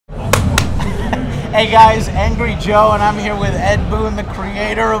Hey guys, Angry Joe, and I'm here with Ed Boon, the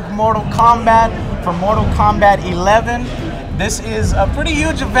creator of Mortal Kombat, for Mortal Kombat 11. This is a pretty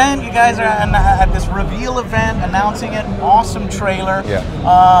huge event. You guys are at this reveal event, announcing it. Awesome trailer.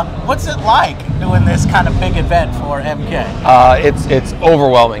 Yeah. What's it like doing this kind of big event for MK? It's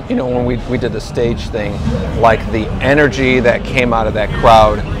overwhelming. You know, when we did the stage thing, like the energy that came out of that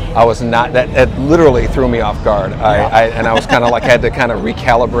crowd, I was not, that literally threw me off guard. And I was kind of like, had to kind of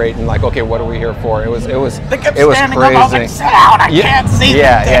recalibrate and like, okay, what are we here for? It was they kept it was standing crazy. Up, I was like, sit down, I can't see.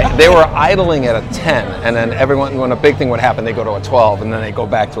 Yeah. They were idling at a 10, and then everyone, when a big thing would happen, they go to a 12, and then they go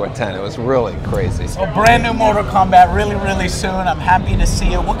back to a 10. It was really crazy. So brand new Mortal Kombat, really soon. I'm happy to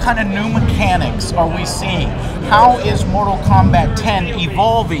see it. What kind of new mechanics are we seeing? How is Mortal Kombat 10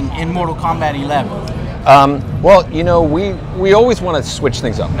 evolving in Mortal Kombat 11? Well, you know, we always want to switch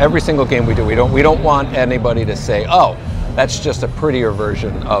things up. Every single game we do, we don't want anybody to say, oh, that's just a prettier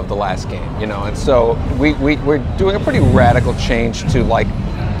version of the last game, you know. And so we're doing a pretty radical change to like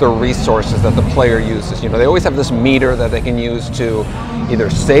the resources that the player uses. You know, they always have this meter that they can use to either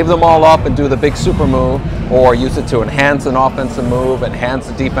save them all up and do the big super move, or use it to enhance an offensive move, enhance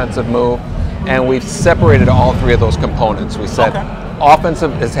a defensive move. And we've separated all three of those components. We said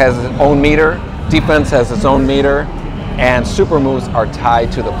offensive has its own meter, defense has its own meter, and super moves are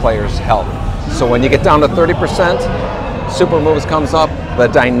tied to the player's health. So when you get down to 30%, super moves comes up, the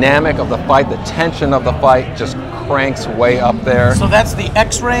dynamic of the fight, the tension of the fight just cranks way up there. So that's the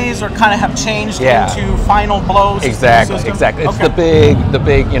X-rays, or kind of have changed into final blows? Exactly. It's the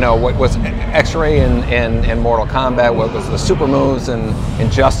big, you know, what was X-ray in Mortal Kombat, what was the super moves in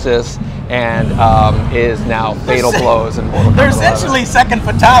Injustice, and is now fatal blows in Mortal Kombat. They're essentially second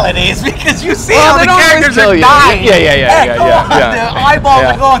fatalities, because you see how the characters are dying. Yeah. The eyeballs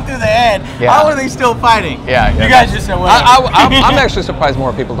are going through the head. How are they still fighting? Yeah. You guys just said, well, I'm actually surprised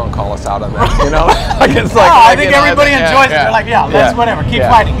more people don't call us out on that. You know, like it's like, I think everybody enjoys it. They're like, that's whatever. Keep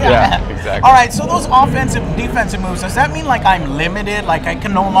fighting. Yeah, exactly. All right. So those offensive and defensive moves, does that mean like I'm limited? Like I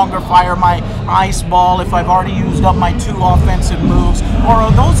can no longer fire my ice ball if I've already used up my 2 offensive moves, or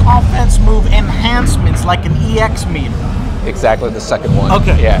are those offense move enhancements like an EX meter? Exactly, the second one.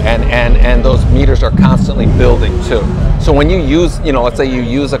 Okay. Yeah, and those meters are constantly building too. So when you use, you know, let's say you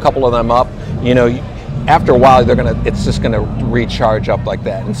use a couple of them up, you know, after a while it's just gonna recharge up like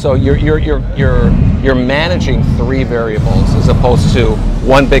that. And so you're managing 3 variables as opposed to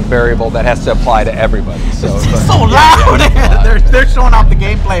 1 big variable that has to apply to everybody. So it's so loud. They're showing off the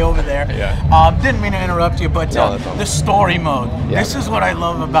gameplay over there. Yeah. Didn't mean to interrupt you, but the story mode. Yeah. This is what I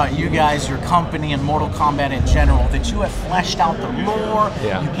love about you guys, your company, and Mortal Kombat in general, that you have fleshed out the lore.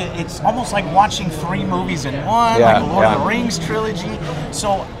 Yeah. It's almost like watching 3 movies in one, like a Lord of the Rings trilogy.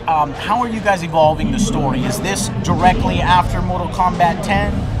 So how are you guys evolving the story? Is this directly after Mortal Kombat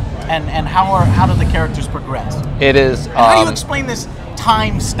 10? And how do the characters progress? It is. How do you explain this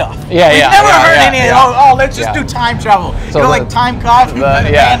time stuff? We've never heard any. Let's just do time travel. So you know, like time cop,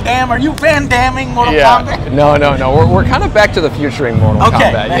 Van Damme. Are you Van Damming Mortal Kombat? No. We're kind of back to the future in Mortal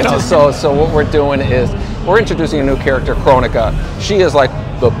Kombat. You know, so what we're doing is we're introducing a new character, Kronika. She is like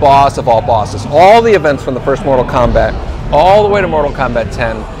the boss of all bosses. All the events from the first Mortal Kombat, all the way to Mortal Kombat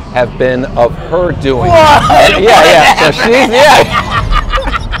 10, have been of her doing. So she's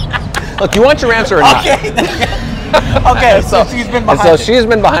Look, you want your answer or not? Okay, so she's been behind it. So she's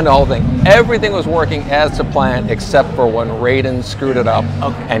been behind the whole thing. Everything was working as to plan, except for when Raiden screwed it up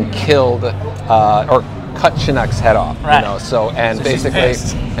and killed or cut Shinnok's head off. You know, so basically,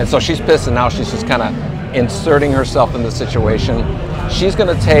 and so she's pissed, and now she's just kind of inserting herself in the situation. She's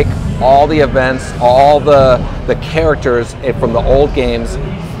going to take all the events, all the characters from the old games,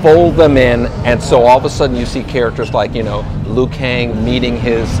 fold them in, and so all of a sudden you see characters like, you know, Liu Kang meeting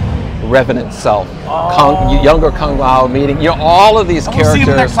his Revenant self, younger Kung Lao meeting, you know, all of these characters, see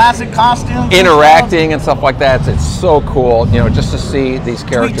them in their classic costumes, interacting and stuff like that. It's so cool, you know, just to see these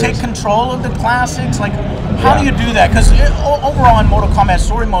characters. Do we take control of the classics? Like, how do you do that? Because overall in Mortal Kombat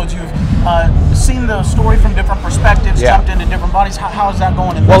story modes, you've seen the story from different perspectives, jumped into different bodies. How is that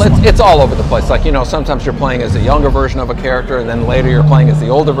going in this one? It's all over the place. Like, you know, sometimes you're playing as a younger version of a character, and then later you're playing as the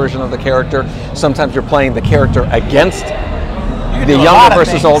older version of the character. Sometimes you're playing the character against the younger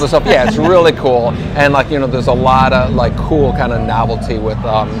versus older stuff. Yeah, it's really cool. And like, you know, there's a lot of like cool kind of novelty with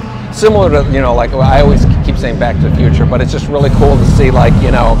similar to, you know, like I always keep saying Back to the Future, but it's just really cool to see, like,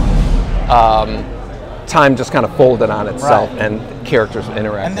 you know, time just kind of folded on itself, and characters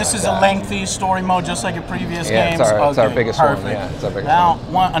interact. And this like is that. a lengthy story mode, just like your previous Yeah, games. it's our biggest perfect. one. Yeah, it's our biggest now,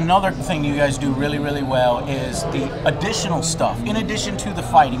 one. another thing you guys do really, really well is the additional stuff. In addition to the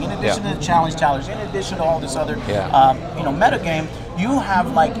fighting, in addition to the challenge, in addition to all this other, meta game, you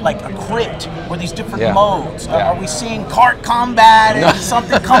have like a crypt or these different modes. Are we seeing cart combat and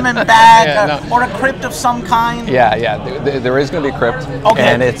something coming back, or a crypt of some kind? There is going to be a crypt,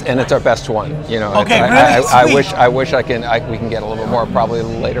 and it's our best one. You know, okay, I wish we can get a little bit more. Probably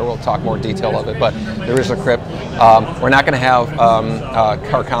later we'll talk more detail of it, but there is a crypt. We're not going to have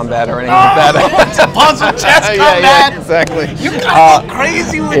cart combat or anything like that. It's a puzzle chess combat. Yeah, exactly. You guys go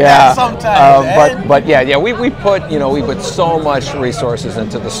crazy with that sometimes. We put so much resources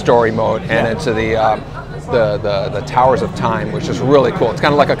into the story mode and into the Towers of Time, which is really cool. It's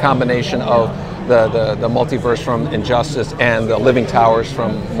kind of like a combination of the multiverse from Injustice and the Living Towers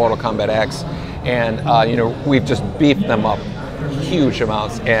from Mortal Kombat X, and we've just beefed them up huge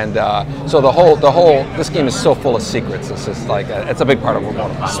amounts, and so this game is so full of secrets. It's just like it's a big part of Mortal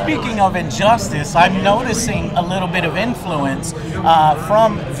Kombat. Speaking of Injustice, I'm noticing a little bit of influence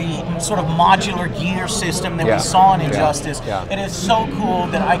from the sort of modular gear system that we saw in Injustice. It is so cool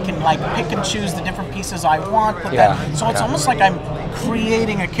that I can like pick and choose the different pieces I want. So it's almost like I'm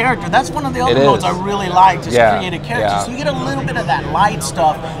creating a character. That's one of the other modes I really like, just create a character. So you get a little bit of that light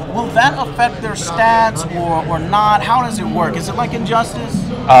stuff. Will that affect their stats or not? How does it work? Is it like Injustice?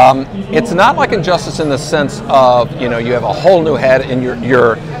 It's not like Injustice in the sense of you have a whole new head and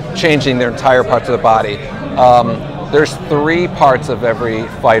you're changing their entire parts of the body. There's 3 parts of every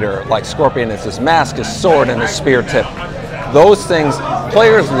fighter. Like Scorpion is his mask, his sword, and his spear tip. Those things,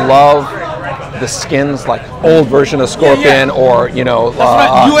 players love the skins, like old version of Scorpion or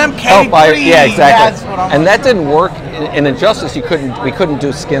UMK Hellfire. Yeah, exactly. That's and that didn't work in Injustice. We couldn't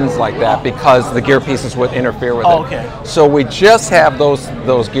do skins like that because the gear pieces would interfere with it. So we just have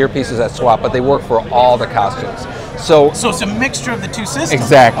those gear pieces that swap, but they work for all the costumes. So it's a mixture of the two systems.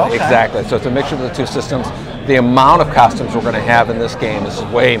 Exactly. So it's a mixture of the two systems. The amount of costumes we're going to have in this game is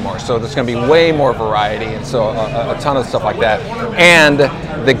way more. So there's going to be way more variety, and so a ton of stuff like that. And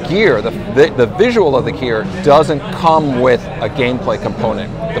the gear, the visual of the gear doesn't come with a gameplay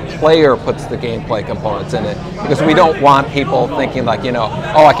component. The player puts the gameplay components in it because we don't want people thinking like,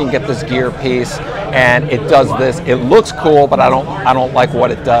 I can get this gear piece and it does this. It looks cool, but I don't like what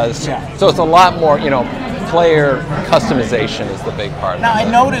it does. So it's a lot more, player customization is the big part. Now I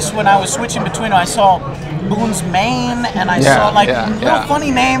noticed when I was switching between, I saw Boon's main, and I saw like little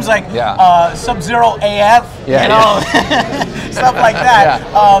funny names like Sub-Zero AF, stuff like that.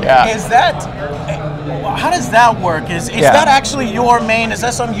 Is that? How does that work? Is that actually your main? Is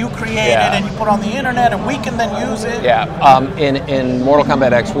that something you created and you put on the internet and we can then use it? In Mortal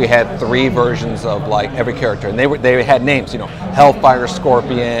Kombat X, we had 3 versions of like every character, and they had names, Hellfire,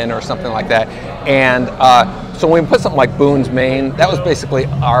 Scorpion, or something like that. And so when we put something like Boon's main, that was basically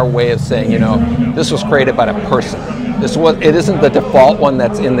our way of saying, this was created by a person. It isn't the default one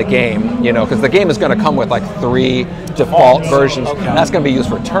that's in the game, because the game is going to come with like 3 default versions. And that's going to be used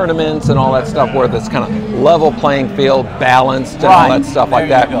for tournaments and all that stuff, where it's kind of level playing field, balanced, and all that stuff like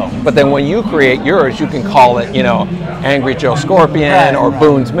that. But then when you create yours, you can call it, AngryJoe Scorpion or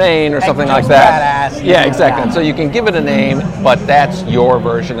Boon's main or something like that. Yeah, exactly. And so you can give it a name, but that's your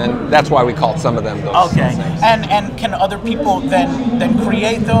version, and that's why we called some of them those. And can other people then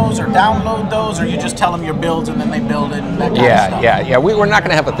create those or download those, or you just tell them your builds and then they build it and that kind of stuff? We're not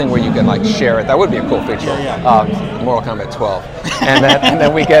going to have a thing where you can like share it. That would be a cool feature. Mortal Kombat 12, and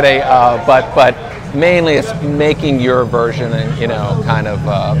then we get but mainly it's making your version and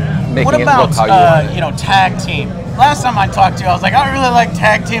making it look how you want it. Tag team. Last time I talked to you, I was like, I really like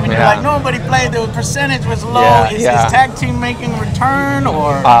tag team, and you're like, nobody played. The percentage was low. Is tag team making a return,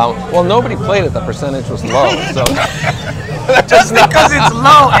 or? Well, nobody played it. The percentage was low. So just because it's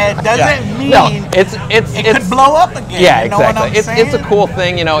low, Ed, doesn't mean it could blow up again. Yeah, you know exactly. What I'm saying? It's a cool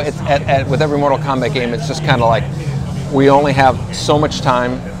thing. It's with every Mortal Kombat game, it's just kind of like we only have so much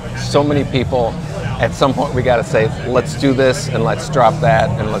time, so many people. At some point, we got to say, let's do this, and let's drop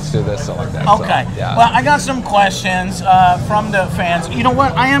that, and let's do this, like that. Okay. So, well, I got some questions from the fans. You know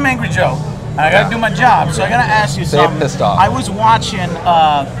what? I am Angry Joe. I got to do my job, so I got to ask you something. They're pissed off. I was watching,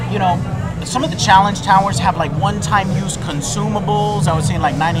 some of the challenge towers have like one-time use consumables. I was seeing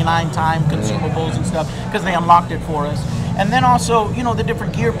like 99-time consumables and stuff because they unlocked it for us. And then also, the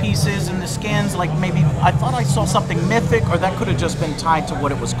different gear pieces and the skins, like maybe I thought I saw something mythic, or that could have just been tied to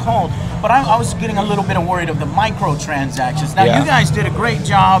what it was called. But I was getting a little bit worried of the microtransactions. Now, you guys did a great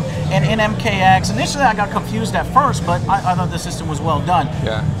job in MKX. Initially, I got confused at first, but I thought the system was well done.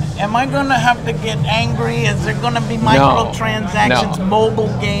 am I gonna have to get angry? Is there gonna be microtransactions, mobile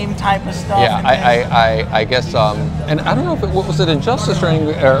game type of stuff? Yeah, I guess, and I don't know if what was it, Injustice or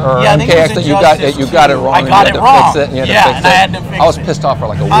yeah, MKX that you got it wrong. I got it wrong. Fix it, and I had to fix it. I was pissed off for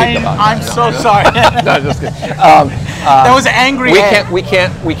like a week about that. I'm so sorry. No, just kidding. That was angry.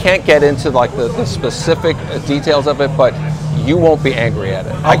 We can't get into like the specific details of it, but you won't be angry at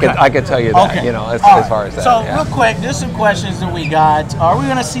it. Okay. I could tell you that. You know, as far as that. So real quick, just some questions that we got. Are we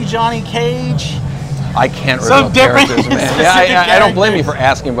gonna see Johnny Cage? I can't reveal characters, man. Yeah, I don't blame you for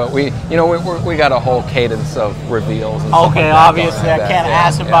asking, but we got a whole cadence of reveals. And stuff like that obviously like I can't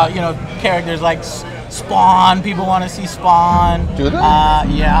ask about characters like Spawn. People want to see Spawn. Do they?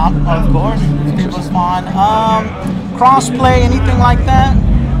 Yeah, of course. People Spawn. Crossplay, anything like that?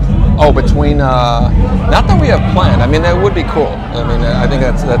 Oh, between not that we have planned. I mean, that would be cool. I mean, I think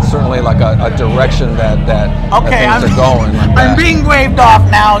that's certainly like a direction that things are going. Like I'm being waved off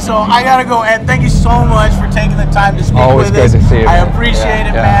now, so I gotta go. Ed, thank you so much for taking the time to speak Always with us. good to see you. I appreciate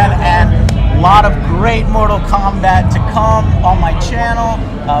it, man, and a lot of great Mortal Kombat to come on my channel.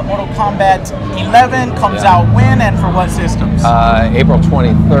 Mortal Kombat 11 comes out when and for what systems? April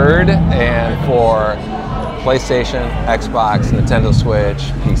 23rd, and for PlayStation, Xbox, Nintendo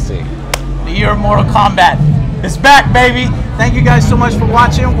Switch, PC. The year of Mortal Kombat is back, baby. Thank you guys so much for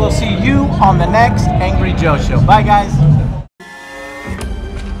watching. We'll see you on the next Angry Joe Show. Bye, guys.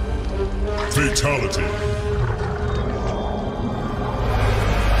 Fatality.